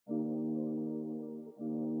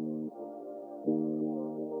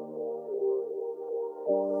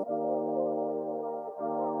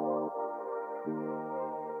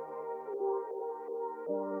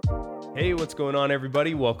Hey, what's going on,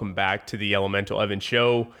 everybody? Welcome back to the Elemental Evan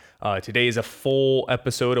Show. Today is a full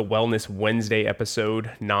episode, a Wellness Wednesday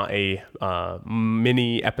episode, not a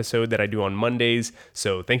mini episode that I do on Mondays.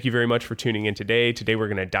 So thank you very much for tuning in today. Today we're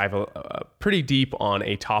going to dive pretty deep on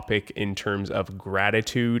a topic in terms of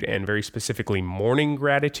gratitude and very specifically morning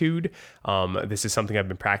gratitude. This is something I've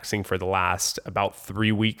been practicing for the last about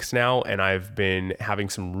 3 weeks now, and I've been having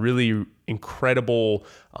some really incredible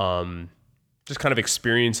just kind of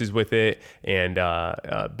experiences with it and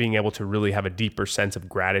being able to really have a deeper sense of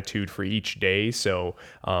gratitude for each day. So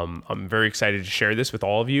I'm very excited to share this with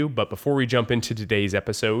all of you. But before we jump into today's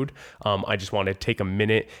episode, I just want to take a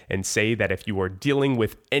minute and say that if you are dealing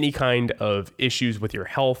with any kind of issues with your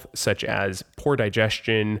health, such as poor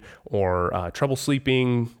digestion or trouble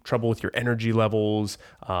sleeping, trouble with your energy levels,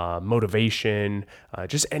 motivation,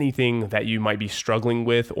 just anything that you might be struggling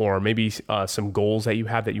with, or maybe some goals that you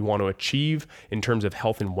have that you want to achieve in terms of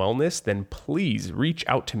health and wellness, then please reach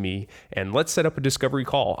out to me and let's set up a discovery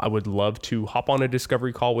call. I would love to hop on a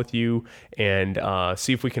discovery call with you and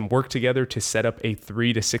see if we can work together to set up a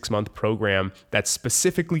 3 to 6 month program that's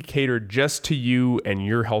specifically catered just to you and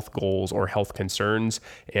your health goals or health concerns,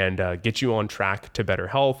 and get you on track to better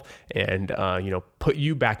health and put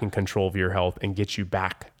you back in control of your health and get you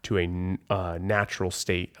back to a natural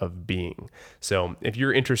state of being. So if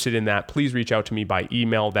you're interested in that, please reach out to me by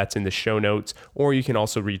email. That's in the show notes, or you can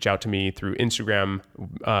also reach out to me through Instagram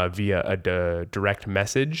via a direct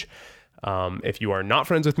message. If you are not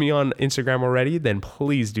friends with me on Instagram already, then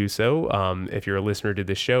please do so. If you're a listener to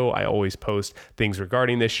this show, I always post things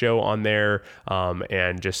regarding this show on there,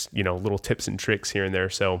 and just, little tips and tricks here and there.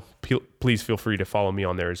 So please feel free to follow me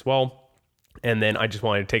on there as well. And then I just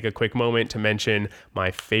wanted to take a quick moment to mention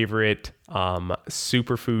my favorite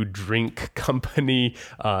superfood drink company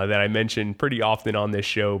that I mention pretty often on this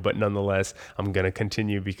show, but nonetheless, I'm going to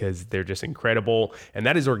continue because they're just incredible. And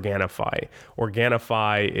that is Organifi.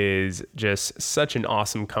 Organifi is just such an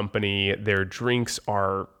awesome company. Their drinks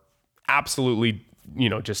are absolutely,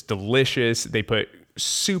 just delicious. They put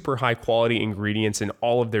super high quality ingredients in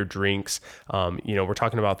all of their drinks. We're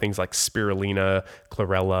talking about things like spirulina,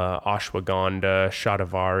 chlorella, ashwagandha,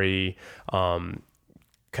 shatavari,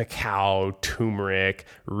 cacao, turmeric,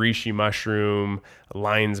 reishi mushroom,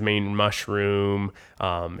 lion's mane mushroom,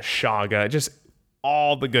 chaga, just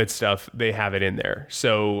all the good stuff. They have it in there.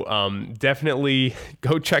 So definitely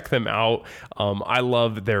go check them out. I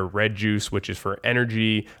love their red juice, which is for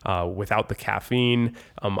energy without the caffeine.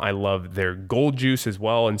 I love their gold juice as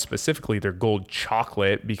well, and specifically their gold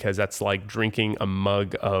chocolate, because that's like drinking a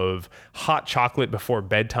mug of hot chocolate before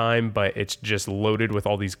bedtime, but it's just loaded with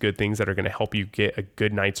all these good things that are going to help you get a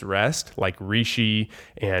good night's rest, like reishi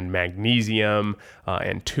and magnesium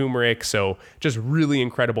and turmeric. So just really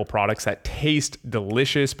incredible products that taste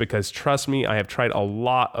delicious, because trust me, I have tried a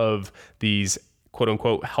lot of these quote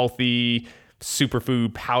unquote healthy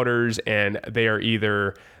superfood powders, and they are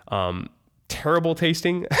either terrible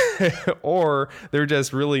tasting or they're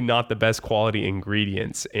just really not the best quality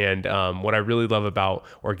ingredients. And what I really love about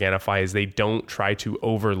Organifi is they don't try to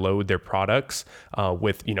overload their products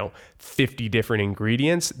with 50 different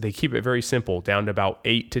ingredients. They keep it very simple, down to about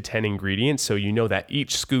 8 to 10 ingredients, so that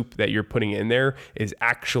each scoop that you're putting in there is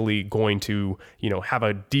actually going to have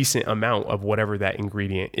a decent amount of whatever that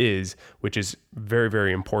ingredient is, which is very,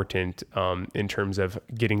 very important in terms of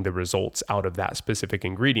getting the results out of that specific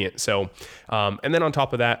ingredient. So and then on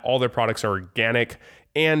top of that, all their products are organic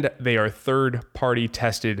and they are third-party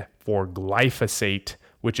tested for glyphosate,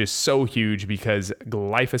 which is so huge because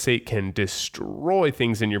glyphosate can destroy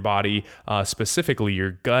things in your body, specifically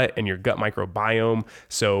your gut and your gut microbiome.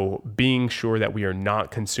 So being sure that we are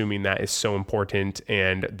not consuming that is so important.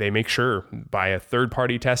 And they make sure by a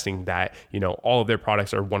third-party testing that, all of their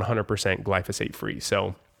products are 100% glyphosate free.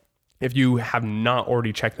 So if you have not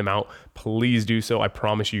already checked them out, please do so. I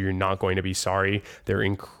promise you're not going to be sorry. They're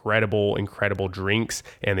incredible, incredible drinks,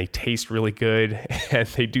 and they taste really good, and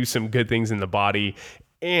they do some good things in the body.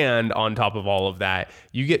 And on top of all of that,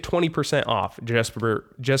 you get 20% off just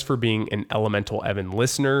for being an Elemental Evan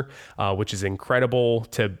listener, which is incredible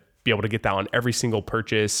to be able to get that on every single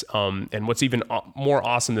purchase. And what's even more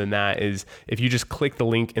awesome than that is if you just click the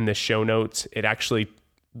link in the show notes, it actually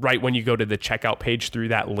right when you go to the checkout page through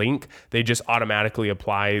that link, they just automatically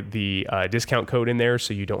apply the discount code in there,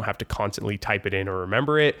 so you don't have to constantly type it in or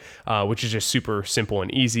remember it, which is just super simple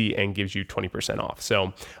and easy and gives you 20% off.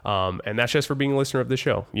 So, and that's just for being a listener of the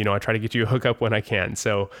show. You know, I try to get you a hookup when I can.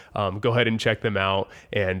 So go ahead and check them out,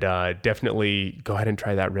 and definitely go ahead and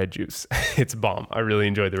try that red juice. It's bomb. I really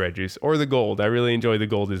enjoy the red juice, or the gold. I really enjoy the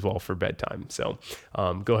gold as well for bedtime. So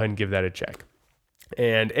go ahead and give that a check.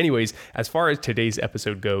 And anyways, as far as today's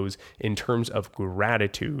episode goes, in terms of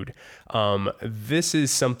gratitude, this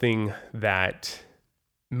is something that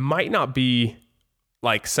might not be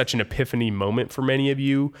like such an epiphany moment for many of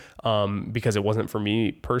you, because it wasn't for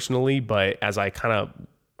me personally. But as I kind of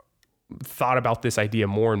thought about this idea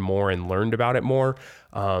more and more and learned about it more,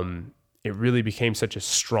 it really became such a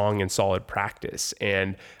strong and solid practice.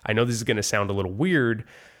 And I know this is going to sound a little weird,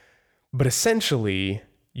 but essentially,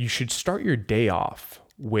 you should start your day off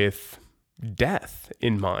with death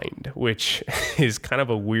in mind, which is kind of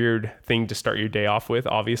a weird thing to start your day off with.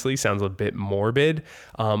 Obviously, sounds a bit morbid,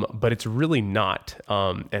 but it's really not.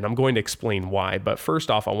 And I'm going to explain why. But first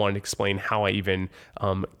off, I wanted to explain how I even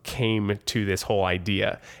came to this whole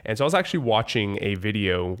idea. And so I was actually watching a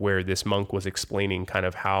video where this monk was explaining kind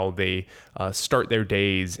of how they start their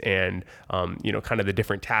days and, kind of the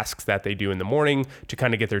different tasks that they do in the morning to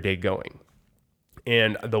kind of get their day going.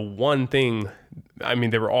 And the one thing, I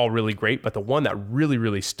mean, they were all really great, but the one that really,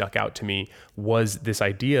 really stuck out to me was this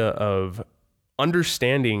idea of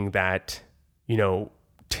understanding that,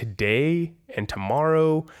 today and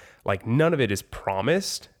tomorrow, like none of it is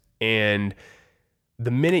promised. And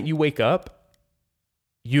the minute you wake up,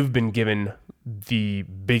 you've been given the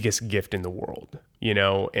biggest gift in the world,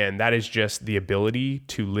 and that is just the ability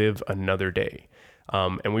to live another day.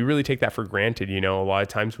 And we really take that for granted. A lot of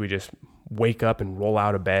times we just wake up and roll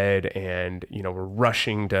out of bed and, we're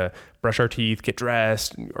rushing to brush our teeth, get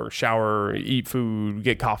dressed or shower, eat food,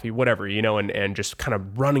 get coffee, whatever, and just kind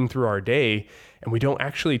of running through our day. And we don't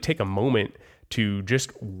actually take a moment to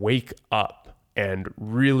just wake up and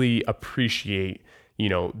really appreciate,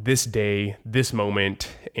 this day, this moment,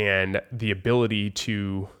 and the ability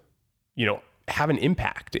to, have an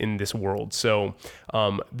impact in this world. So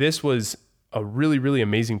this was a really, really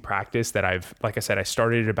amazing practice that like I said, I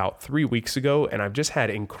started it about 3 weeks ago, and I've just had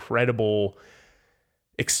incredible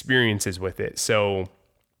experiences with it. So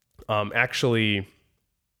actually,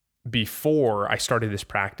 before I started this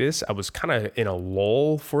practice, I was kind of in a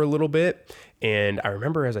lull for a little bit. And I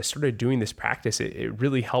remember as I started doing this practice, it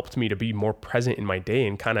really helped me to be more present in my day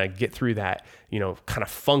and kind of get through that, kind of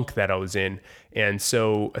funk that I was in. And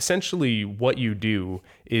so essentially what you do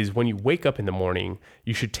is when you wake up in the morning,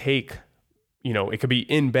 you should take, it could be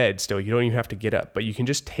in bed still. You don't even have to get up, but you can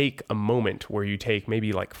just take a moment where you take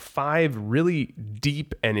maybe like 5 really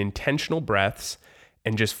deep and intentional breaths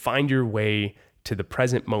and just find your way to the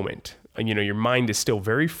present moment. And, your mind is still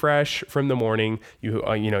very fresh from the morning.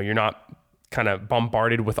 You're not kind of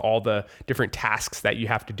bombarded with all the different tasks that you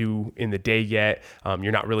have to do in the day yet.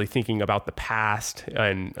 You're not really thinking about the past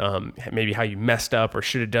and maybe how you messed up or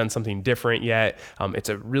should have done something different yet. It's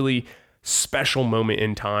a really special moment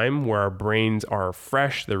in time where our brains are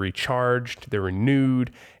fresh, they're recharged, they're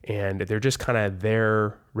renewed, and they're just kind of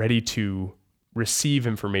there ready to receive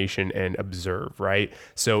information and observe, right?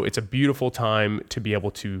 So it's a beautiful time to be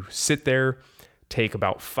able to sit there, take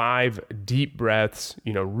about 5 deep breaths,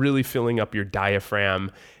 really filling up your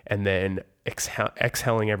diaphragm, and then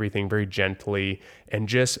exhaling everything very gently and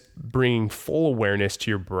just bringing full awareness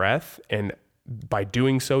to your breath. And by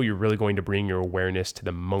doing so, you're really going to bring your awareness to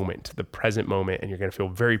the moment, the present moment, and you're going to feel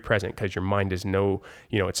very present because your mind is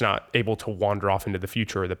it's not able to wander off into the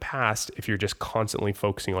future or the past if you're just constantly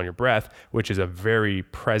focusing on your breath, which is a very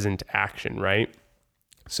present action, right?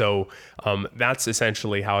 So that's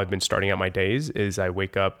essentially how I've been starting out my days is I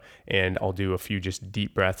wake up and I'll do a few just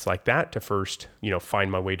deep breaths like that to first,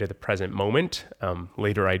 find my way to the present moment.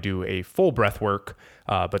 Later I do a full breath work,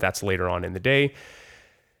 but that's later on in the day.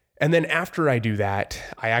 And then after I do that,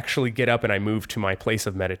 I actually get up and I move to my place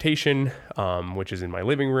of meditation, which is in my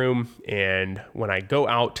living room. And when I go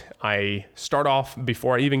out, I start off,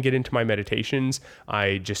 before I even get into my meditations,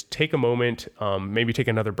 I just take a moment, maybe take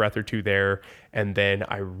another breath or two there. And then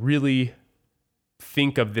I really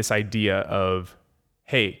think of this idea of,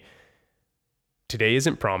 hey, today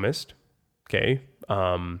isn't promised. Okay.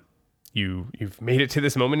 You've made it to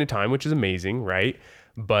this moment in time, which is amazing, right?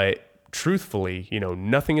 But truthfully,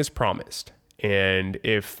 nothing is promised. And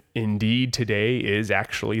if indeed today is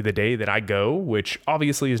actually the day that I go, which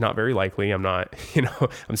obviously is not very likely, I'm not,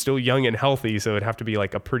 I'm still young and healthy, so it'd have to be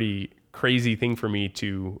like a pretty crazy thing for me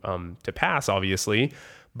to pass, obviously.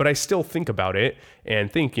 But I still think about it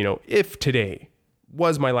and think, if today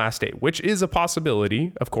was my last day, which is a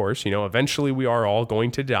possibility, of course, eventually we are all going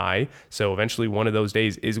to die. So eventually one of those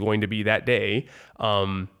days is going to be that day.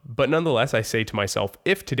 But nonetheless, I say to myself,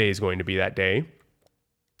 if today is going to be that day,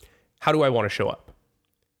 how do I want to show up?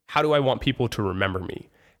 How do I want people to remember me?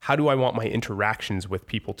 How do I want my interactions with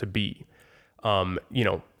people to be?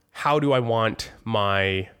 How do I want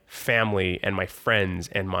my family and my friends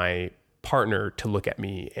and my partner to look at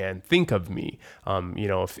me and think of me?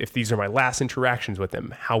 If these are my last interactions with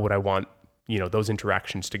them, how would I want, those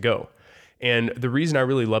interactions to go? And the reason I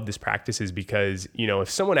really love this practice is because, if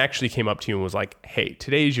someone actually came up to you and was like, hey,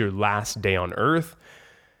 today's your last day on earth,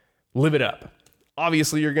 live it up.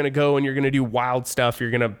 Obviously, you're going to go and you're going to do wild stuff. You're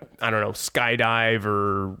going to, skydive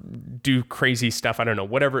or do crazy stuff. I don't know,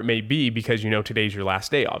 whatever it may be, because today's your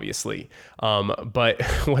last day, obviously. But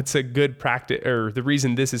what's a good practice, or the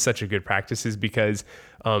reason this is such a good practice, is because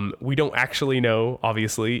we don't actually know,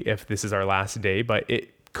 obviously, if this is our last day, but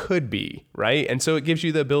it could be, right? And so it gives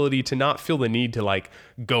you the ability to not feel the need to like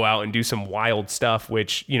go out and do some wild stuff,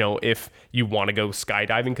 which, if you want to go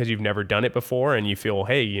skydiving because you've never done it before and you feel,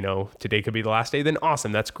 hey, today could be the last day, then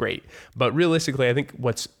awesome, that's great. But realistically, I think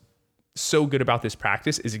what's so good about this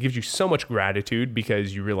practice is it gives you so much gratitude,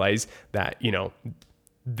 because you realize that,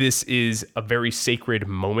 this is a very sacred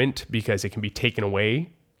moment, because it can be taken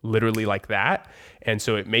away literally like that. And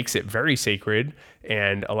so it makes it very sacred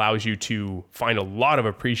and allows you to find a lot of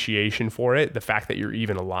appreciation for it. The fact that you're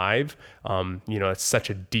even alive, it's such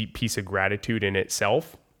a deep piece of gratitude in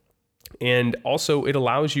itself. And also it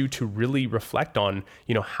allows you to really reflect on,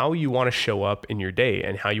 how you want to show up in your day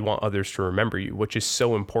and how you want others to remember you, which is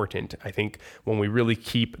so important. I think when we really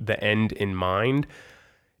keep the end in mind,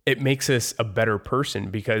 it makes us a better person,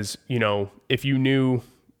 because, if you knew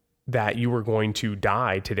that you were going to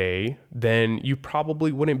die today, then you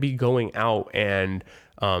probably wouldn't be going out and,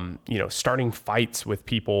 starting fights with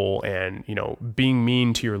people and, being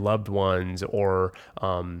mean to your loved ones, or,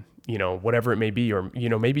 whatever it may be. Or,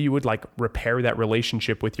 maybe you would like repair that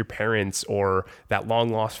relationship with your parents or that long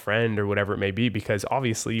lost friend or whatever it may be, because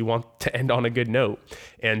obviously you want to end on a good note.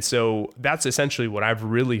 And so that's essentially what I've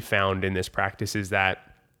really found in this practice, is that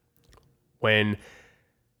when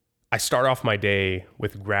I start off my day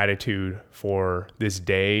with gratitude for this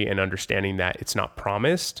day and understanding that it's not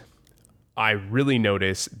promised, I really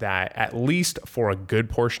notice that at least for a good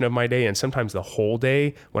portion of my day, and sometimes the whole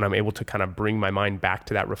day, when I'm able to kind of bring my mind back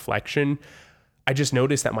to that reflection, I just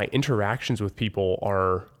notice that my interactions with people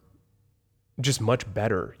are just much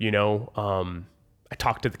better. I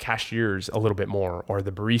talk to the cashiers a little bit more, or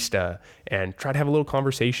the barista, and try to have a little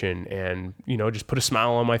conversation and, just put a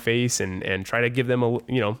smile on my face and try to give them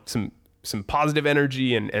some positive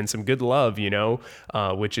energy and some good love,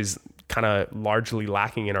 which is kind of largely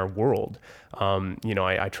lacking in our world.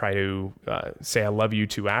 I try to say I love you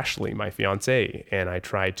to Ashley, my fiance, and I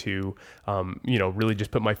try to, really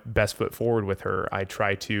just put my best foot forward with her. I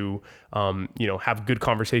try to, have good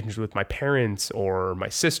conversations with my parents or my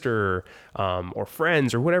sister, or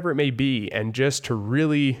friends, or whatever it may be, and just to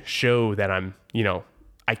really show that I'm,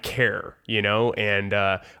 I care, and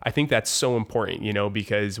I think that's so important,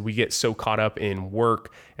 because we get so caught up in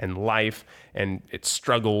work and life and its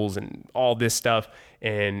struggles and all this stuff.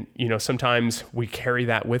 And, sometimes we carry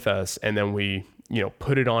that with us, and then we,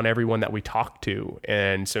 put it on everyone that we talk to.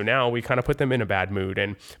 And so now we kind of put them in a bad mood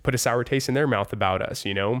and put a sour taste in their mouth about us,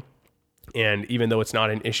 and even though it's not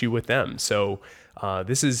an issue with them. So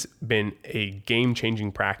this has been a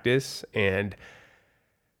game-changing practice, and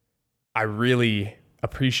I really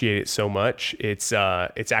appreciate it so much. It's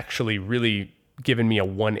actually really given me a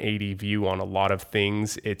 180 view on a lot of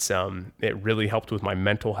things. It really helped with my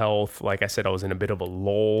mental health. Like I said, I was in a bit of a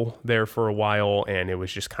lull there for a while, and it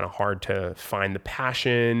was just kind of hard to find the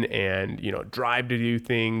passion and, drive to do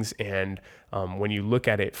things. And when you look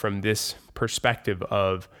at it from this perspective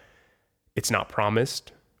of it's not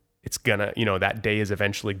promised, it's gonna, that day is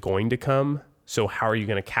eventually going to come. So how are you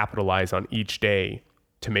going to capitalize on each day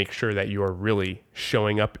to make sure that you are really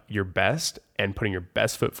showing up your best and putting your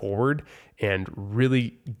best foot forward and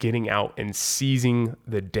really getting out and seizing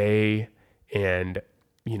the day and,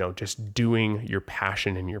 just doing your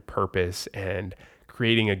passion and your purpose and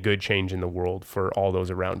creating a good change in the world for all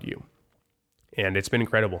those around you. And it's been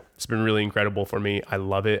incredible. It's been really incredible for me. I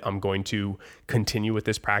love it. I'm going to continue with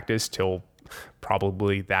this practice till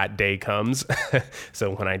probably that day comes.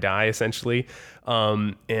 So when I die, essentially.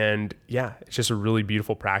 And yeah, it's just a really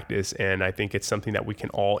beautiful practice. And I think it's something that we can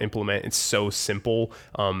all implement. It's so simple.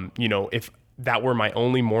 If that were my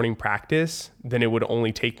only morning practice, then it would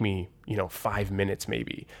only take me, 5 minutes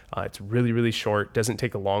maybe. It's really, really short, doesn't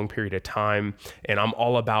take a long period of time. And I'm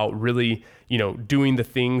all about really, doing the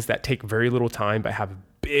things that take very little time, but have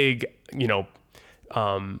big,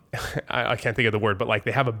 I can't think of the word, but like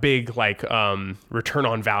they have a big return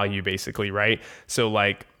on value basically, right? So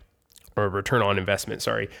or return on investment,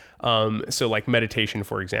 sorry. So like meditation,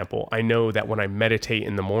 for example, I know that when I meditate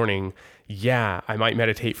in the morning, I might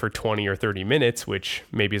meditate for 20 or 30 minutes, which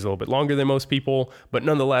maybe is a little bit longer than most people, but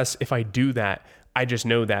nonetheless, if I do that, I just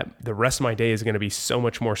know that the rest of my day is going to be so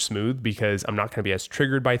much more smooth because I'm not going to be as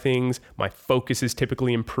triggered by things. My focus is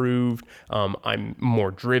typically improved. I'm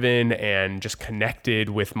more driven and just connected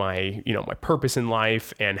with my purpose in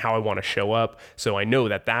life and how I want to show up. So I know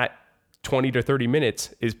that 20 to 30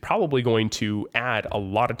 minutes is probably going to add a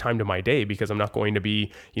lot of time to my day because I'm not going to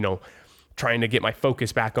be, trying to get my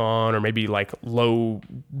focus back on, or maybe like low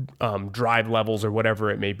drive levels or whatever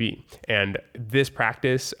it may be. And this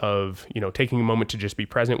practice of, taking a moment to just be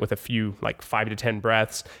present with a few, like 5 to 10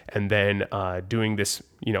 breaths, and then doing this,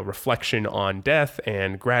 reflection on death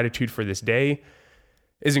and gratitude for this day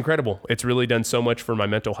is incredible. It's really done so much for my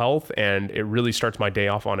mental health, and it really starts my day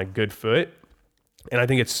off on a good foot. And I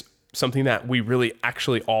think it's something that we really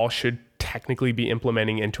actually all should technically be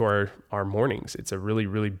implementing into our mornings. It's a really,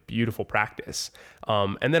 really beautiful practice.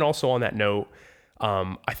 And then also on that note,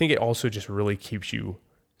 I think it also just really keeps you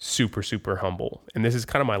super, super humble. And this is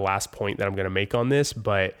kind of my last point that I'm going to make on this,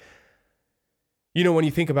 but when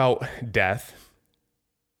you think about death,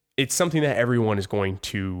 it's something that everyone is going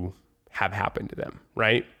to have happen to them,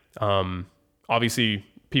 right? Obviously,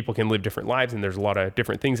 people can live different lives and there's a lot of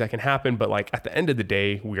different things that can happen, but like at the end of the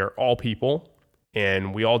day, we are all people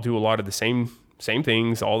and we all do a lot of the same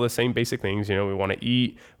things, all the same basic things. We want to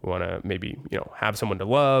eat, we want to maybe, have someone to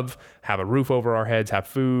love, have a roof over our heads, have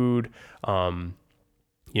food,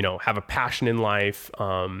 have a passion in life,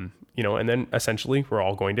 and then essentially we're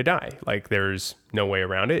all going to die. Like there's no way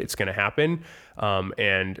around it. It's going to happen.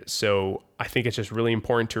 And so I think it's just really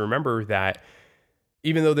important to remember that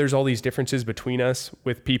even though there's all these differences between us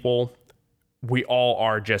with people, we all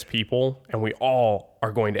are just people and we all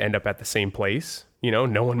are going to end up at the same place.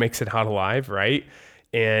 No one makes it out alive, right?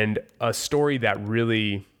 And a story that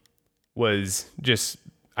really was just,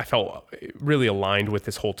 I felt really aligned with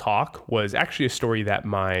this whole talk was actually a story that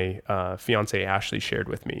my fiance Ashley shared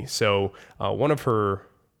with me. So one of her,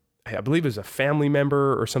 I believe it was a family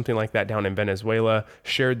member or something like that down in Venezuela,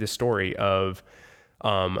 shared this story of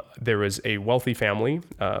there was a wealthy family,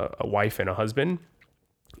 a wife and a husband,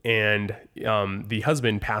 and the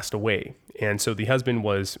husband passed away. And so the husband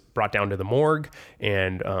was brought down to the morgue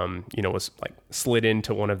and, was like slid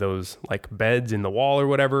into one of those like beds in the wall or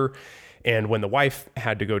whatever. And when the wife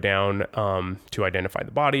had to go down to identify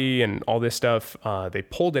the body and all this stuff, they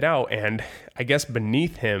pulled it out. And I guess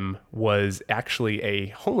beneath him was actually a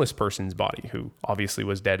homeless person's body who obviously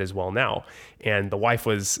was dead as well now. And the wife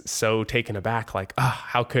was so taken aback, like,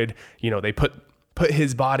 how could, they put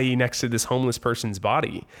his body next to this homeless person's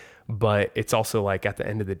body? But it's also like at the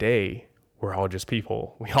end of the day, we're all just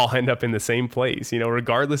people. We all end up in the same place,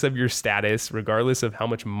 regardless of your status, regardless of how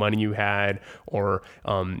much money you had, or,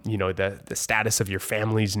 the status of your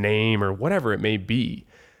family's name or whatever it may be.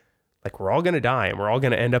 Like we're all going to die and we're all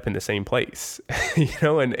going to end up in the same place,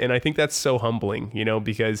 and I think that's so humbling,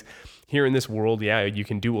 because here in this world, you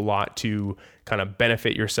can do a lot to kind of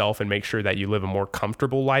benefit yourself and make sure that you live a more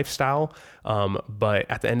comfortable lifestyle. But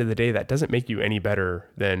at the end of the day, that doesn't make you any better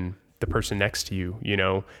than the person next to you.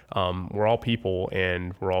 We're all people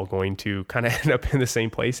and we're all going to kind of end up in the same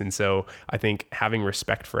place. And so I think having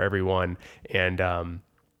respect for everyone and,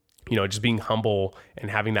 just being humble and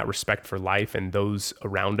having that respect for life and those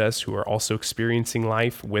around us who are also experiencing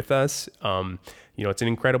life with us, it's an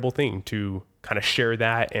incredible thing to kind of share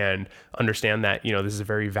that and understand that, this is a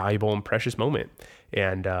very valuable and precious moment.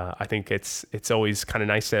 And I think it's always kind of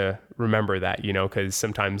nice to remember that, because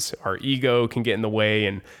sometimes our ego can get in the way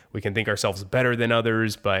and we can think ourselves better than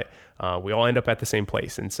others, but we all end up at the same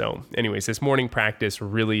place. And so anyways, this morning practice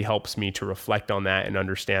really helps me to reflect on that and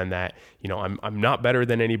understand that, I'm not better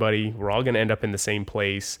than anybody. We're all going to end up in the same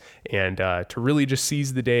place, and to really just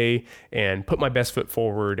seize the day and put my best foot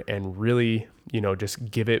forward and really, just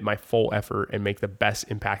give it my full effort and make the best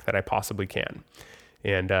impact that I possibly can.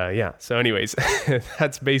 And so anyways,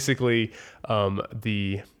 that's basically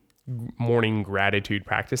the morning gratitude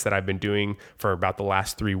practice that I've been doing for about the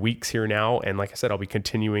last 3 weeks here now. And like I said, I'll be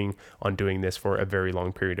continuing on doing this for a very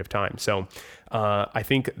long period of time. So I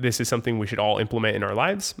think this is something we should all implement in our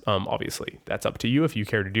lives. Obviously, that's up to you if you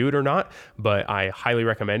care to do it or not, but I highly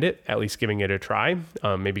recommend it, at least giving it a try.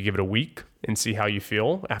 Maybe give it a week and see how you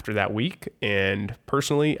feel after that week. And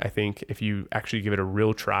personally, I think if you actually give it a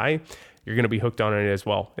real try, you're going to be hooked on it as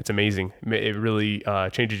well. It's amazing. It really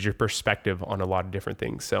changes your perspective on a lot of different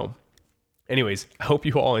things. So anyways, I hope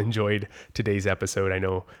you all enjoyed today's episode. I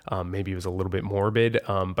know maybe it was a little bit morbid,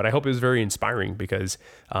 but I hope it was very inspiring because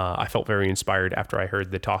I felt very inspired after I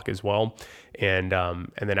heard the talk as well. And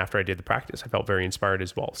then after I did the practice, I felt very inspired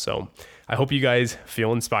as well. So I hope you guys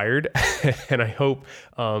feel inspired and I hope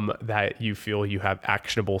that you feel you have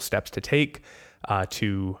actionable steps to take.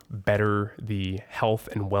 to better the health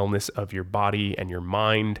and wellness of your body and your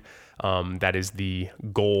mind. That is the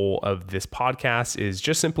goal of this podcast, is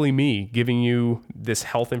just simply me giving you this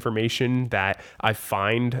health information that I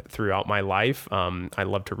find throughout my life. I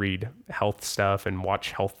love to read health stuff and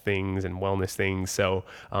watch health things and wellness things. So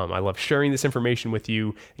I love sharing this information with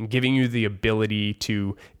you and giving you the ability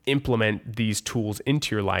to implement these tools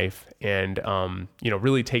into your life and,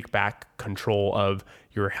 really take back control of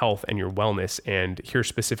your health and your wellness, and here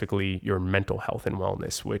specifically your mental health and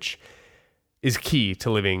wellness, which is key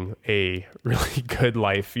to living a really good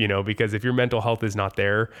life, because if your mental health is not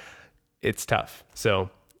there, it's tough. So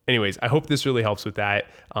anyways, I hope this really helps with that.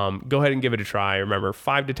 Go ahead and give it a try. Remember,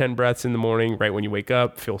 5 to 10 breaths in the morning, right when you wake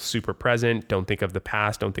up. Feel super present. Don't think of the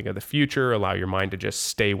past. Don't think of the future. Allow your mind to just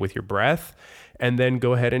stay with your breath. And then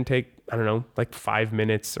go ahead and take, 5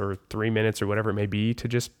 minutes or 3 minutes or whatever it may be to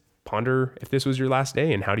just ponder if this was your last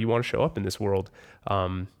day and how do you want to show up in this world.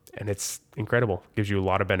 And it's incredible. Gives you a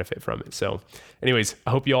lot of benefit from it. So anyways,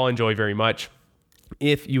 I hope you all enjoy very much.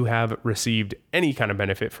 If you have received any kind of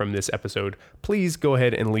benefit from this episode, please go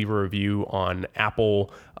ahead and leave a review on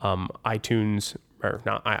Apple, iTunes, or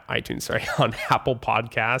not iTunes, sorry, on Apple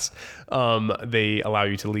Podcasts. They allow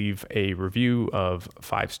you to leave a review of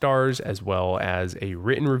 5 stars as well as a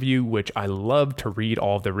written review, which I love to read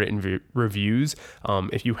all of the written reviews.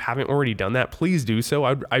 If you haven't already done that, please do so.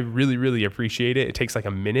 I really, really appreciate it. It takes like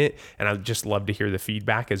a minute, and I'd just love to hear the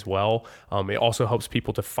feedback as well. It also helps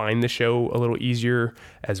people to find the show a little easier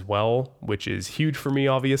as well, which is huge for me,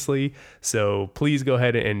 obviously. So please go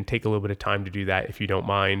ahead and take a little bit of time to do that if you don't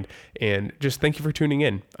mind. And just thank you for tuning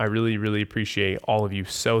in. I really, really appreciate all of you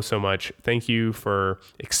so much. Thank you for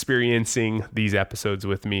experiencing these episodes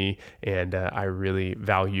with me, and I really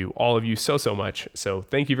value all of you so much. So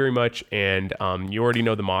thank you very much. And you already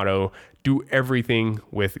know the motto: do everything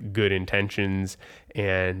with good intentions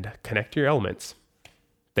and connect to your elements.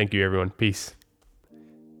 Thank you, everyone. Peace.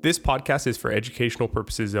 This podcast is for educational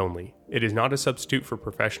purposes only. It is not a substitute for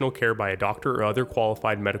professional care by a doctor or other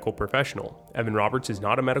qualified medical professional. Evan Roberts is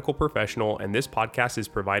not a medical professional, and this podcast is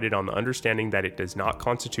provided on the understanding that it does not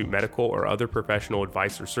constitute medical or other professional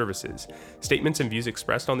advice or services. Statements and views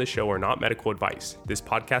expressed on this show are not medical advice. This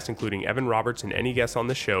podcast, including Evan Roberts and any guests on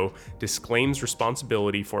the show, disclaims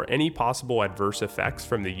responsibility for any possible adverse effects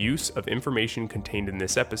from the use of information contained in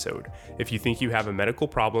this episode. If you think you have a medical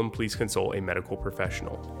problem, please consult a medical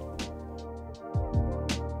professional.